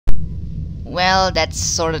Well, that's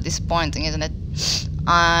sort of disappointing, isn't it?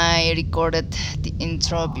 I recorded the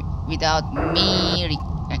intro without me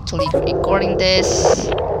actually recording this.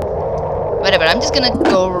 Whatever, I'm just gonna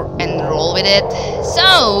go and roll with it.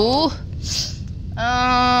 So,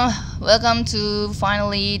 welcome to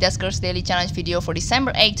finally Duskers Daily Challenge video for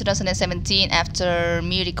December 8, 2017 after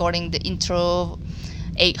me recording the intro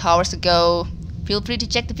 8 hours ago. Feel free to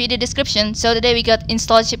check the video description. So today we got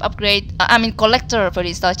install chip upgrade, collector for the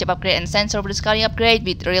install chip upgrade and sensor for the scanning upgrade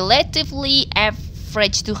with relatively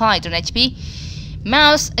average to high turn HP.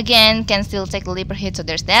 Mouse again can still take a leaper hit, so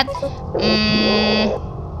there's that.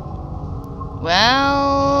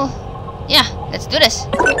 Well, yeah, let's do this.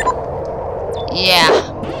 Yeah,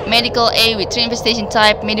 medical A with 3 infestation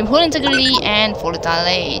type, medium hull integrity, and volatile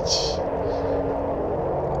age.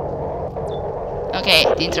 Okay,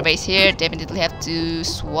 the interface here, definitely have to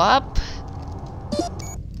swap.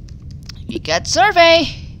 We got survey.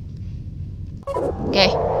 Okay,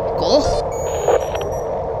 cool.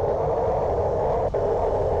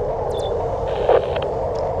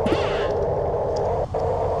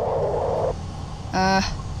 I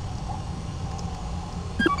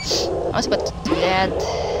was about to do that.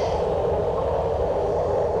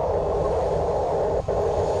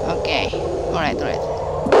 Okay, alright.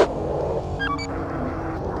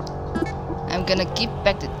 I'm gonna give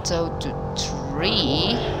back the toad to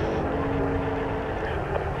 3.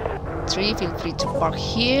 3, feel free to park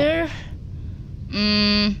here.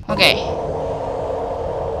 Okay.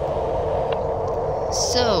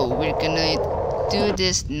 So, we're gonna do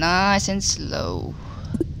this nice and slow.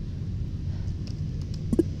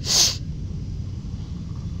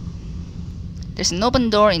 There's an open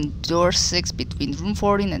door in door 6 between room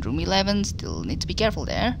 14 and room 11. Still need to be careful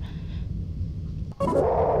there.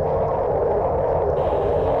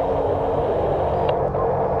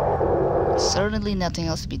 Certainly nothing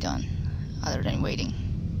else to be done other than waiting.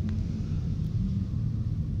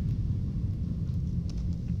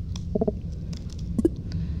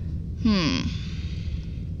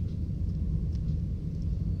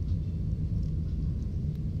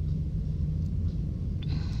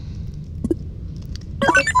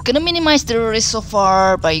 Gonna minimize the risk so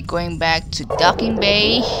far by going back to docking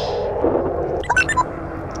bay.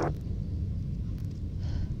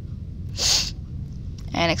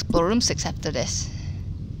 And explore room 6 after this.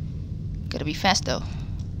 Gotta be fast though,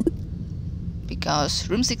 because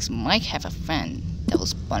room 6 might have a fan that will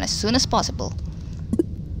spawn as soon as possible.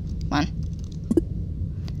 Come on.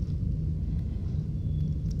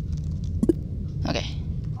 Okay.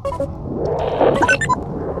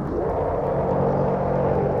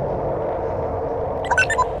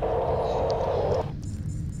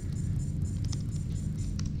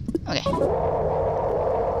 Okay.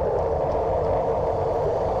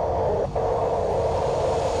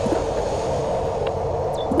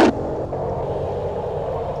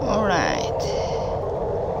 Alright.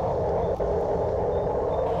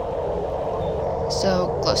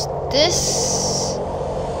 So close this.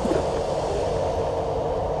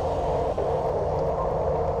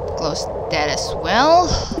 Close that as well.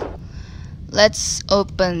 Let's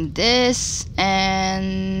open this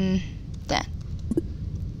and that.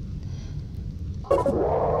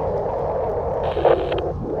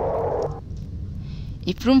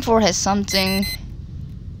 If room 4 has something...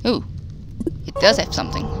 Ooh, it does have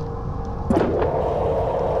something.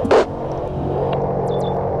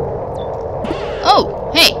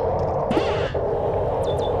 Oh, hey!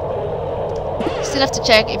 Still have to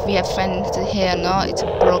check if we have fan here or not. It's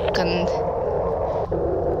broken.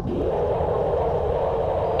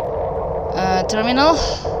 Terminal.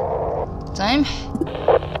 Time.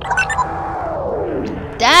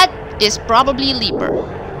 That is probably leaper.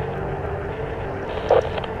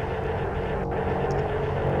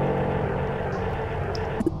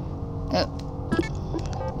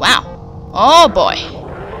 Wow. Oh boy.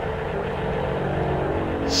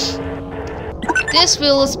 This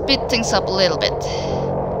will speed things up a little bit.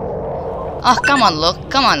 Oh, come on, look.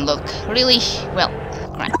 Come on, look. Really? Well,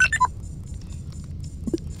 crap.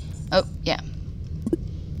 Oh, yeah.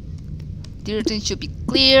 The routine should be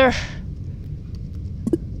clear.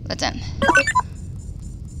 Let's end.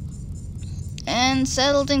 And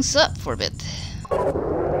settle things up for a bit.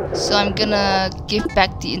 So I'm gonna give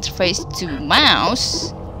back the interface to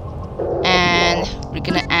mouse. And we're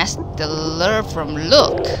gonna ask the lure from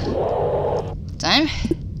look. Time.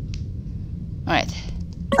 Alright.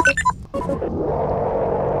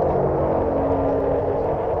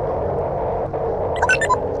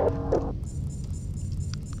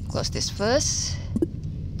 Close this first.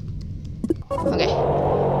 Okay.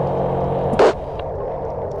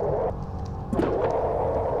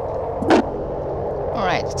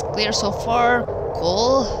 Alright, it's clear so far.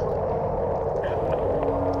 Cool.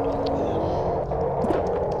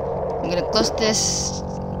 I'm gonna close this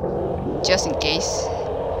just in case.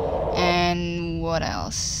 And what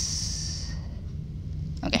else?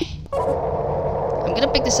 Okay. I'm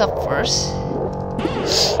gonna pick this up first.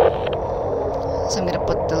 So I'm gonna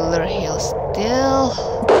put the lure here still.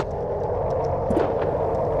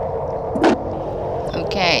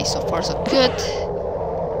 Okay, so far so good.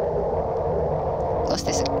 Close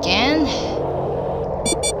this again.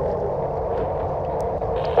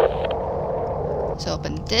 So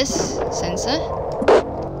open this sensor.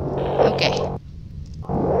 Okay.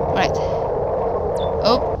 Right.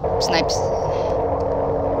 Oh, snipes.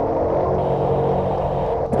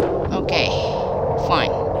 Okay,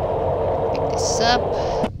 fine. Pick this up.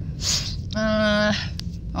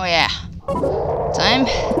 Oh yeah. Time.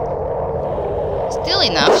 Still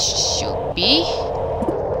enough, should be.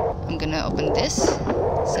 I'm gonna open this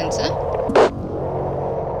sensor.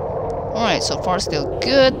 Alright, so far still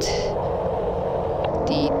good.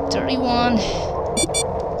 The 31.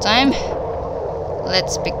 Time.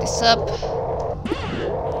 Let's pick this up.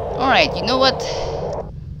 Alright, you know what?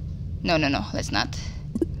 No, let's not.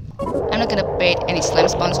 I'm not gonna bait any slime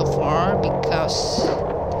spawn so far because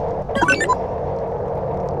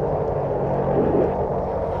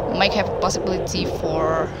might have a possibility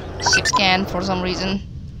for ship scan for some reason.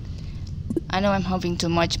 I know I'm hoping too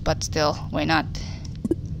much, but still, why not?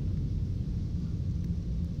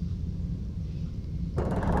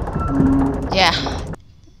 Yeah.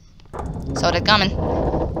 Saw that coming.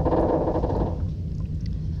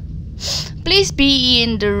 Please be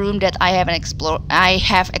in the room that I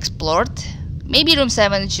have explored. Maybe room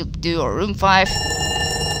 7 should do, or room 5.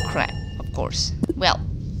 Crap, of course. Well,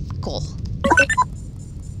 cool.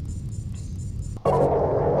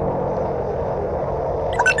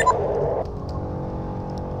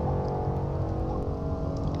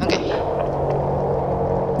 Okay.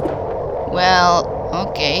 Well,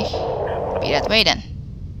 okay. Be that way then.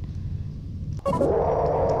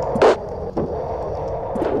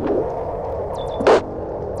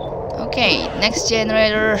 Okay, next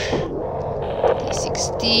generator.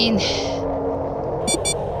 D16.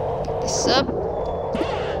 Pick this up.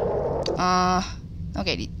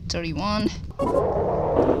 Okay, D31.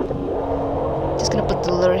 Just gonna put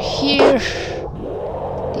the lure here.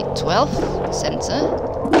 D12 sensor.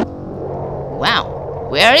 Wow,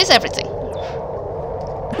 where is everything?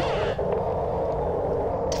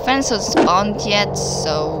 The fence hasn't spawned yet,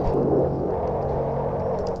 so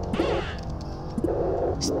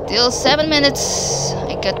still 7 minutes.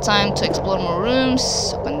 I got time to explore more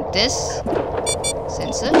rooms. Open this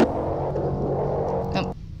sensor.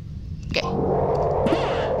 Okay.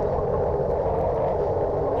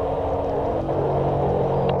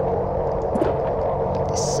 Pick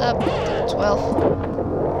this up. 12.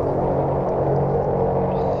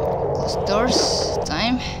 Close doors.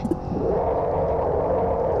 Time.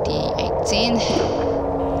 D18.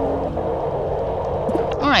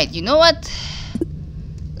 Alright, you know what?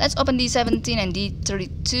 Let's open D17 and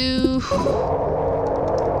D32.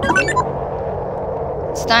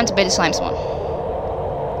 It's time to bait the slime spawn.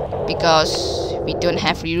 Because we don't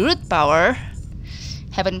have reroute power.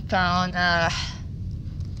 Haven't found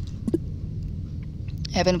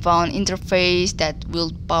interface that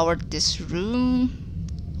will power this room.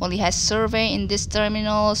 Only has survey in this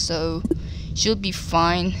terminal, so should be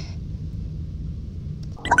fine.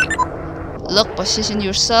 Look, position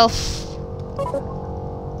yourself.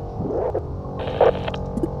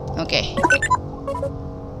 Okay.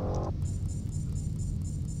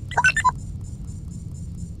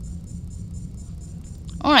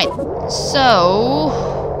 Alright, so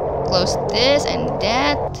close this and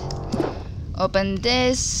that. Open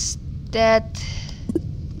this, that.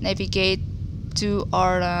 Navigate to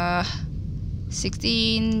our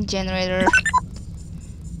 16 generator.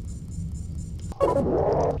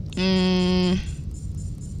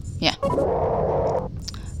 Yeah.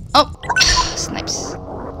 Oh, snipes.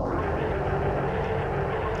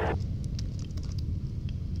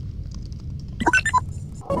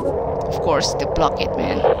 Of course, to block it,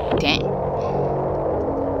 man. Dang.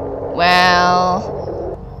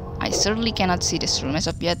 Well, I certainly cannot see this room as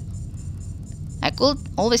of yet. I could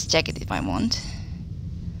always check it if I want.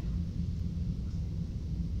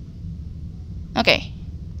 Okay.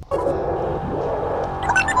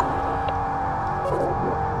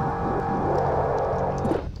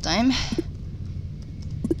 Time.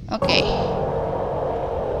 Okay.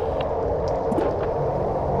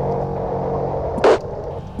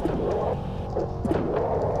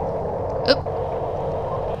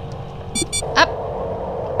 Up.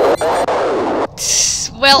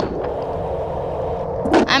 Well,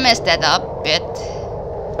 I messed that up a bit.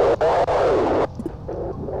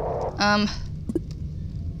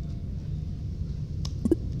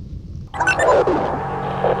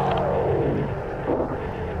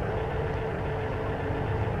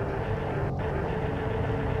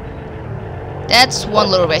 That's one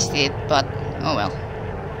little wasted, but oh well.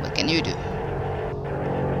 What can you do?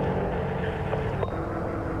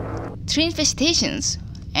 3 infestations.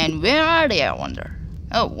 And where are they, I wonder?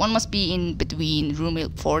 Oh, one must be in between room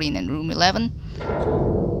 14 and room 11.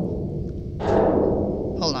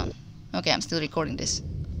 Hold on. Okay, I'm still recording this.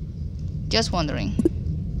 Just wondering.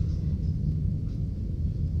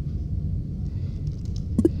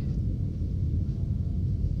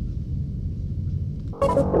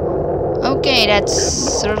 Okay, that's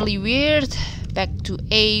certainly weird. Back to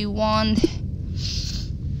A1.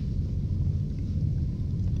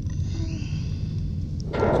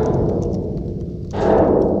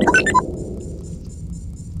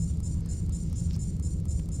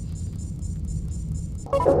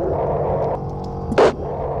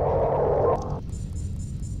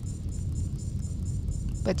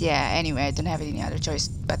 But yeah, anyway, I don't have any other choice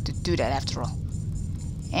but to do that after all.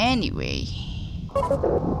 Anyway,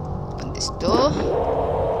 open this door.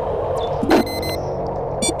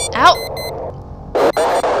 Ow!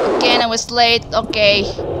 Again, I was late. Okay,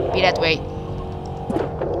 be that way.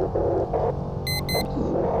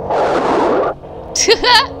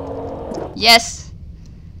 Yes.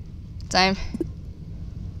 Time.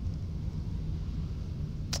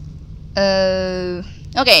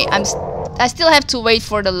 Okay, I still have to wait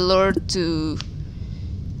for the lure to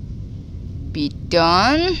be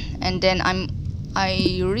done, and then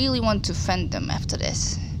I really want to fend them after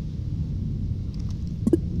this.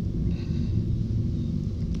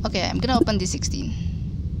 Okay, I'm gonna open D16.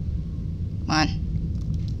 Come on,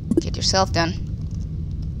 get yourself done.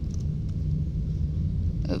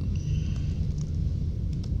 Oh.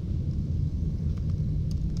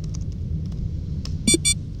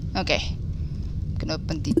 Okay, I'm gonna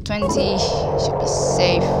open D20. Should be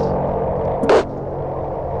safe.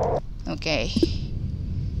 Okay,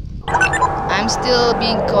 I'm still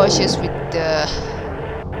being cautious with the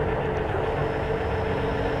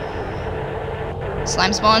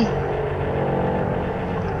slime spawn.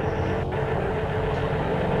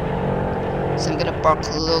 So I'm gonna park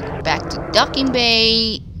look back to Docking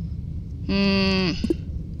Bay.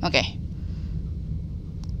 Okay.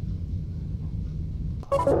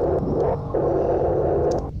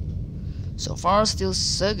 So far, still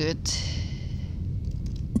so good.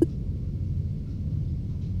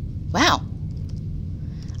 Wow.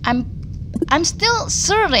 I'm still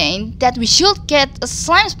certain that we should get a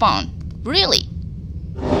slime spawn. Really.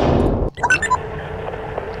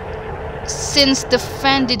 Since the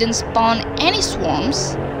fan didn't spawn any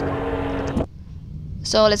swarms.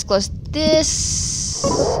 So let's close this.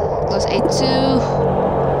 Close A2.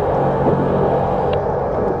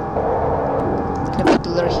 Gonna put the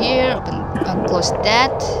lure here. Open, close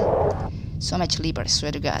that. So much labor, I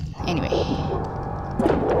swear to God. Anyway.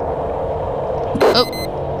 Oh.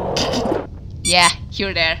 Yeah,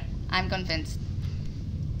 you're there. I'm convinced.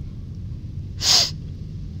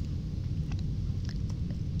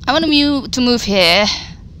 I want to move here,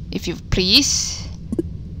 if you please.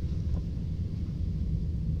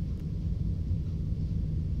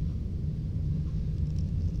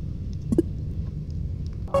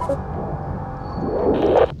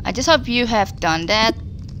 I just hope you have done that.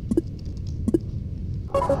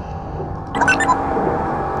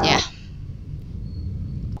 Yeah.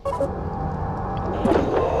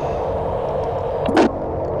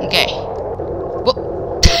 Okay. Whoa.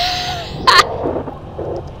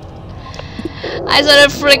 I saw the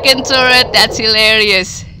freaking turret. That's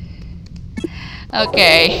hilarious.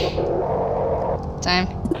 Okay. Time.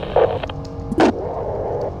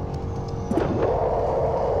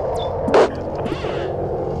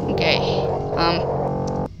 Okay.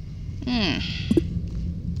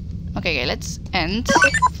 Okay, let's end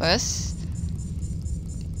first.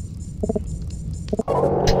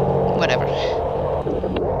 Whatever.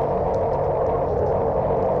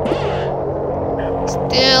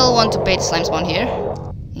 Still want to bait the slime spawn here,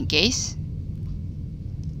 in case.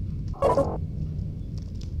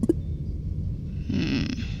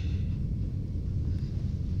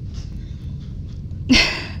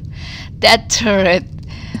 That turret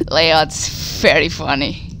layout's very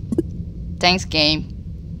funny. Thanks, game.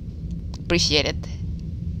 Appreciate it.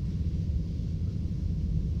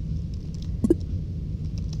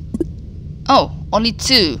 Oh, only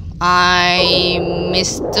 2. I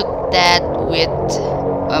mistook that with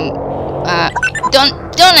don't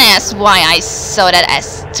Don't ask why I saw that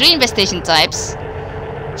as 3 infestation types.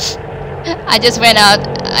 I just went out.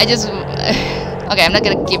 Okay, I'm not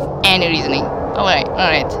gonna give any reasoning. Alright,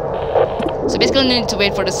 alright. So basically, no need to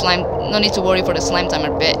wait for the slime. No need to worry for the slime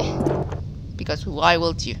timer bit. Because why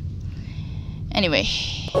would you? Anyway.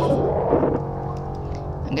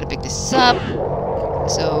 I'm gonna pick this up.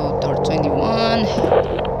 So, door 21.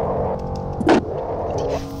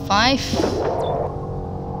 5.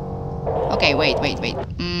 Okay, wait.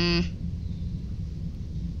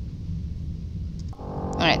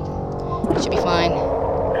 Alright. Should be fine.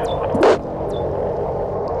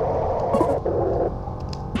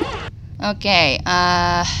 Okay,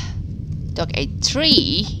 dog ate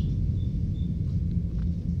 3.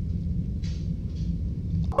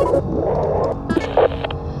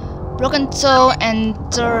 Broken toe and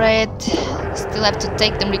turret. Still have to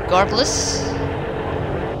take them regardless.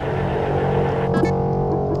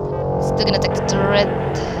 Still gonna take the turret.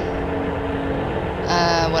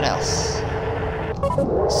 What else?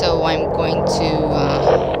 So I'm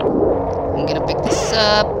gonna pick this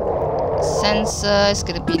up. Sensor is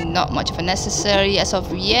gonna be not much of a necessary as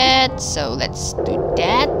of yet, so let's do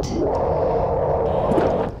that.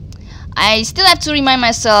 I still have to remind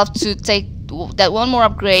myself to take that one more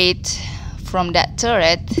upgrade from that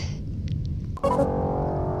turret.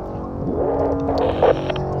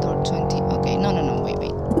 Door 20. Okay, no, wait.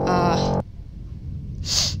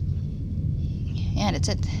 Yeah, that's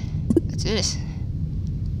it. Let's do this.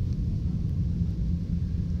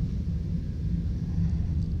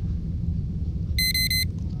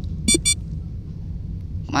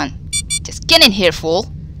 Come on, just get in here, fool.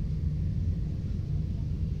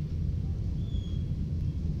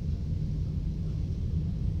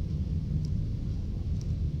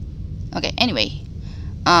 Okay, anyway.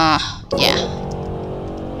 Yeah.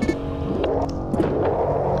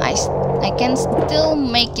 I can still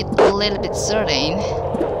make it a little bit certain.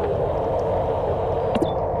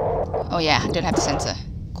 Oh yeah, I don't have the sensor.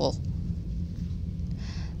 Cool.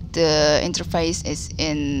 The interface is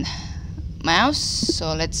in mouse,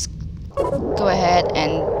 so let's go ahead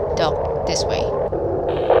and dock this way.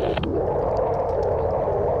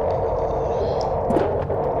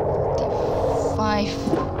 D5.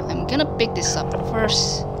 I'm gonna pick this up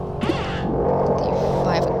first.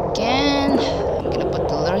 D5 again. I'm gonna put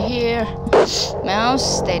the lure here.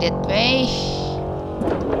 Mouse, stay that way.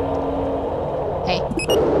 Hey.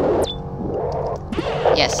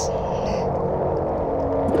 Yes.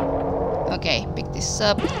 Okay, pick this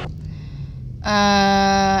up.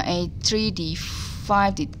 A3,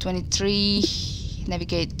 D5, D23,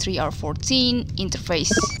 navigate 3R14,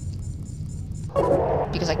 interface.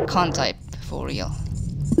 Because I can't type for real.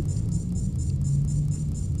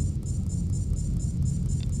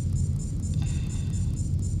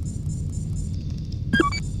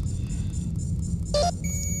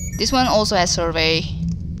 This one also has survey.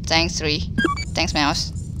 Thanks 3. Thanks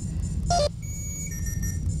mouse.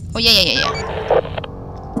 Oh yeah.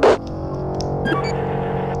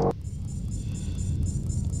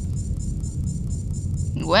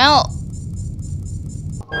 Well,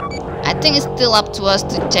 I think it's still up to us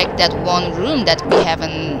to check that one room that we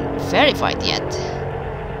haven't verified yet.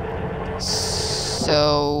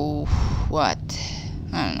 So, what?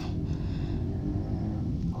 I don't know.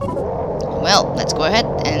 Well, let's go ahead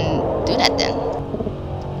and do that then.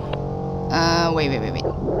 Wait.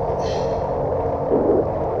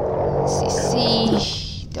 CC,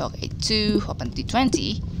 dog A2, open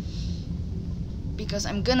D20. Because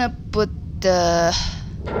I'm gonna put the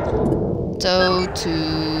toe to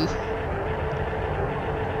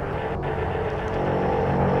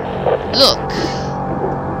look.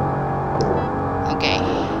 Okay.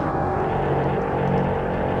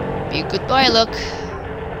 Be a good boy, look.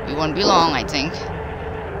 We won't be long, I think.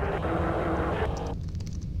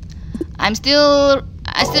 I still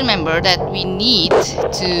remember that we need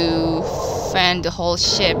to fan the whole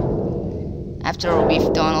ship after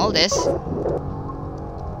we've done all this.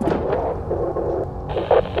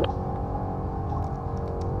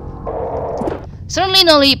 Certainly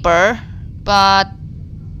no leaper, but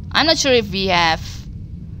I'm not sure if we have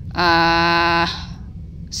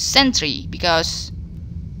sentry, because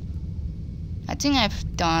I think I've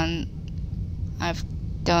done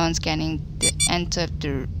scanning the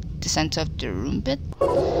center of the room bit.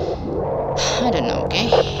 I don't know. Okay,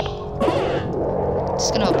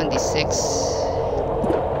 just gonna open D6.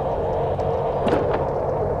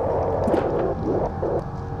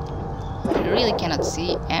 I really cannot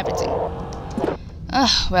see everything.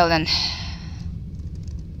 Well then.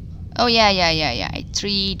 Oh yeah.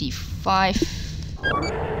 A3, D5.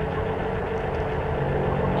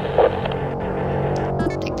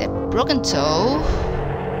 broken toe.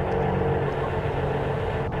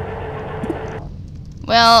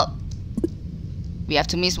 Well, we have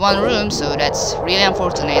to miss one room, so that's really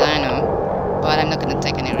unfortunate, I know. But I'm not gonna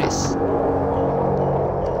take any risks.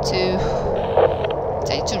 2.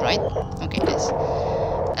 Say 2, right? Okay, this.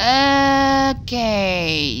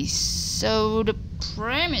 Okay, so the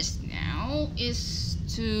premise now is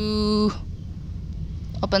to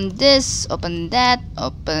open this, open that,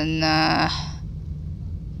 open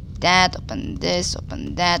that, open this,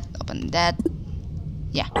 open that, open that.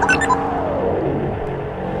 Yeah.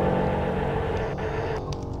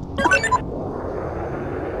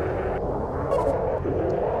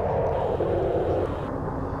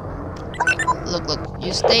 Look,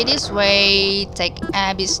 you stay this way, take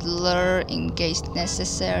Abby's lure in case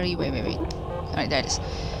necessary. Wait. Alright, there it is.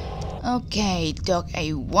 Okay, dog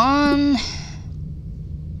A1.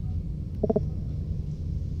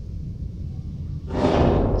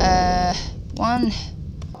 One.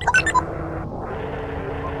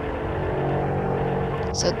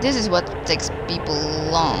 So this is what takes people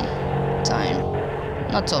long time.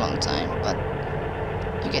 Not so long time, but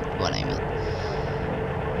you get what I mean.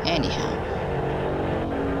 Anyhow.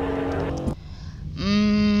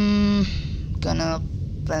 Gonna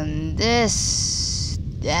open this,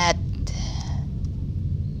 that,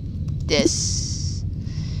 this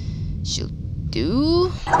should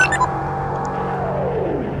do.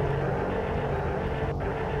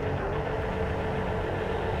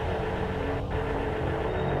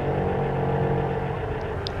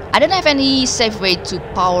 I don't have any safe way to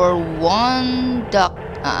power one duct.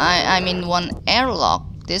 I mean one airlock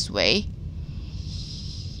this way.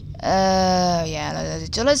 Yeah,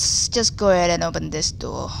 so let's just go ahead and open this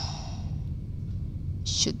door.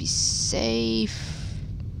 Should be safe.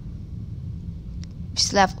 We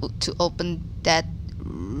still have to open that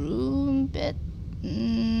room bit.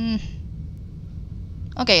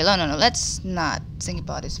 Okay, no, let's not think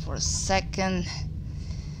about this for a second.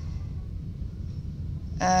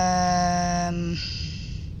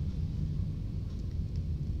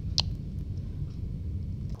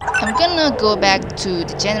 I'm gonna go back to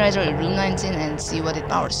the generator in room 19 and see what it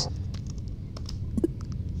powers.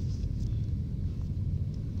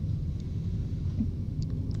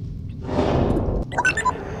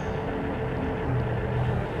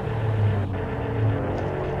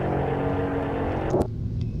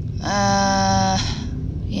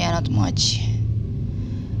 Yeah, not much.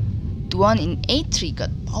 The one in A3 got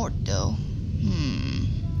powered though.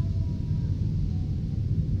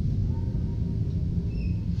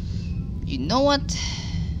 You know what?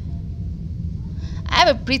 I have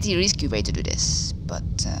a pretty risky way to do this, but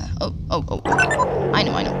oh, I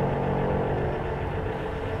know.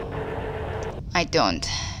 I don't.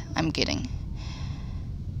 I'm kidding.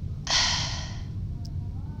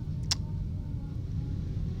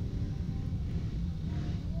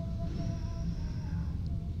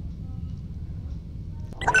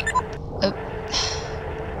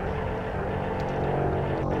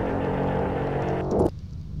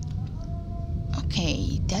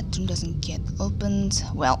 Okay, that room doesn't get opened.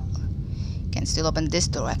 Well, can still open this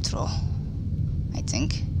door after all, I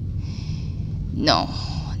think. No,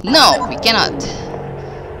 we cannot.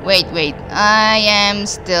 Wait, I am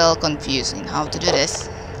still confused in how to do this.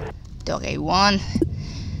 Okay, one.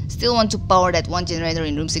 Still want to power that one generator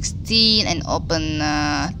in room 16 and open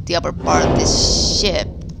the upper part of this ship.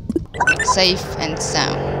 Safe and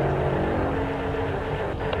sound.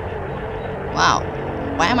 Wow,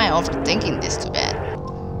 why am I overthinking this too bad?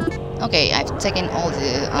 Okay, I've taken all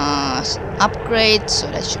the upgrades, so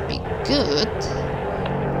that should be good.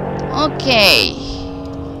 Okay,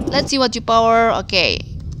 let's see what you power. Okay,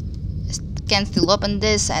 can still open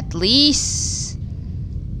this at least.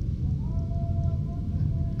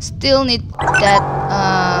 Still need that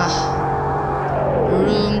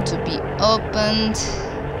room to be opened.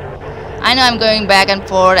 I know I'm going back and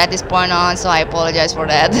forth at this point on, so I apologize for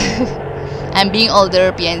that. I'm being all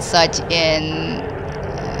derpy and such in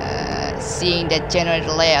seeing that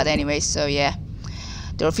generator layout anyway, so yeah.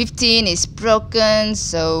 Door 15 is broken,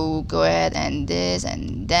 so go ahead and this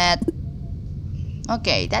and that.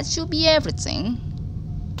 Okay, that should be everything.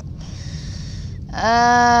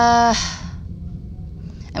 I'm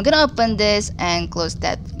gonna open this and close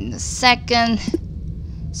that in a second,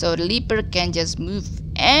 so the leaper can just move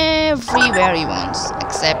everywhere he wants,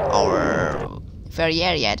 except our very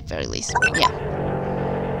area at the very least. Yeah.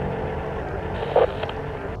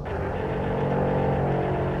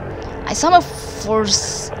 I somehow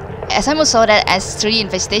saw that as 3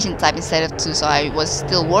 infestation type instead of 2, so I was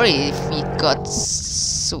still worried if we got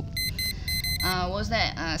what was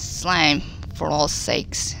that? Slime, for all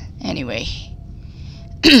sakes. Anyway.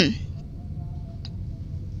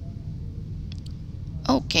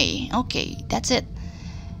 Okay, that's it.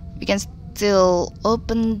 We can still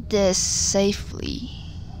open this safely.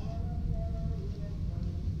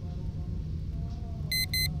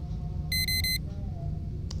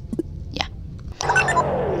 Yeah,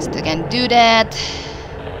 still can do that.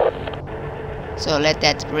 So let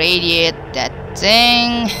that radiate that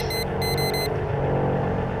thing.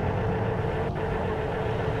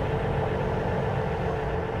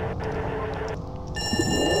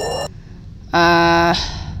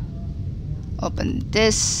 Open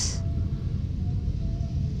this.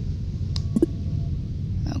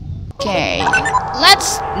 Okay,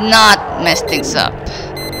 let's not mess things up.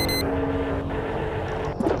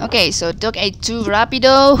 Okay, so took a 2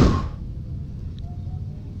 rapido.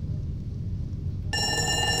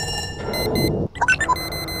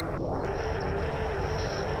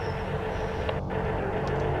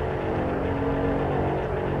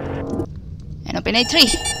 And open a 3.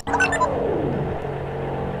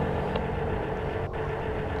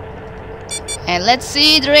 And let's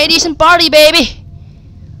see the radiation party, baby.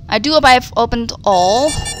 I do hope I've opened all,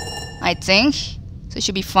 I think, so it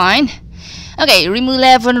should be fine. Okay, room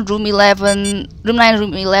 11, room 11, room 9,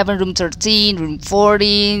 room 11, room 13, room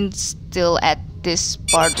 14, still at this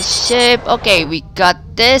part of the ship. Okay, we got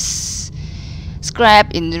this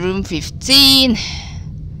scrap in room 15.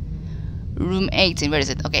 Room 18, where is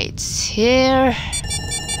it? Okay, it's here.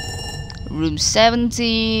 Room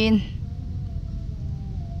 17.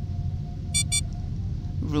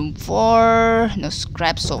 Room 4, no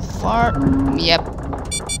scrap so far. Yep.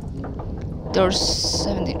 Door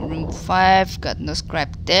 17, room 5, got no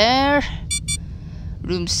scrap there.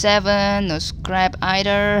 Room 7, no scrap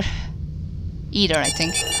either. I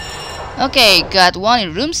think. Okay, got one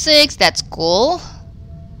in room 6, that's cool.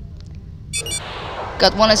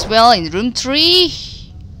 Got one as well in room 3.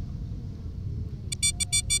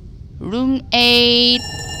 Room 8.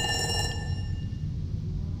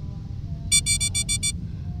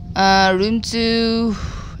 Room 2,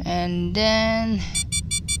 and then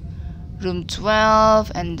room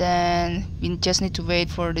 12, and then we just need to wait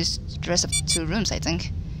for this rest of 2 rooms, I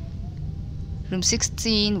think. Room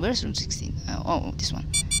 16, where's room 16? Oh, this one.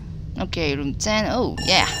 Okay, room 10, oh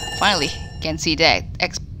yeah, finally can see that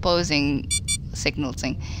exposing signal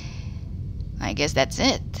thing. I guess that's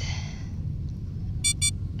it.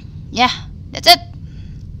 Yeah, that's it.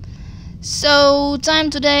 So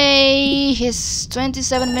time today is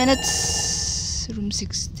 27 minutes. Room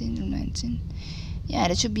 16, room 19. Yeah,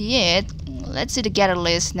 that should be it. Let's see the gather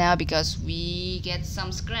list now, because we get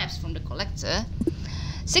some scraps from the collector.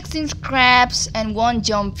 16 scraps and 1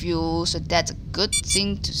 jump fuel, so that's a good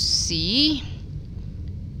thing to see.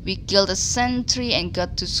 We killed a sentry and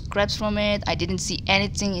got 2 scraps from it. I didn't see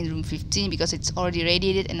anything in room 15 because it's already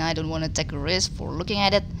radiated and I don't want to take a risk for looking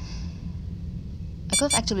at it. I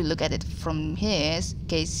could actually look at it from here in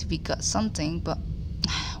case we got something, but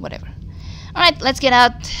whatever. Alright, let's get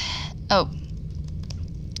out. Oh.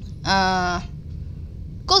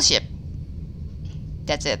 Cool ship.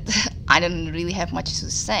 That's it. I don't really have much to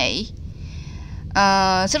say.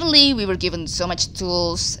 Certainly we were given so much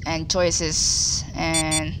tools and choices,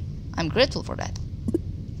 and I'm grateful for that.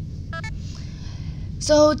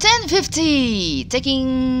 So 1050,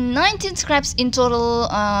 taking 19 scraps in total,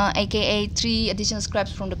 aka 3 additional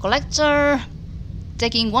scraps from the collector.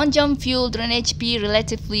 Taking 1 jump fuel, drone HP,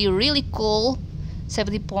 relatively really cool.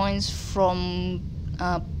 70 points from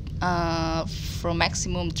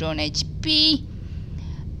maximum drone HP.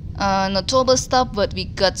 Notable stuff, but we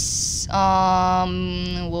got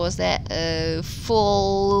what was that?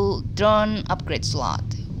 Full drone upgrade slot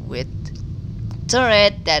with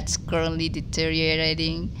turret that's currently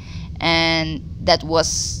deteriorating, and that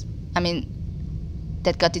was,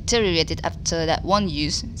 that got deteriorated after that one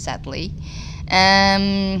use, sadly.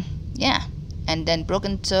 Yeah, and then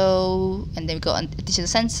broken toe, and then we got an additional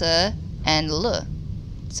sensor, and look,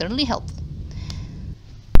 certainly helpful.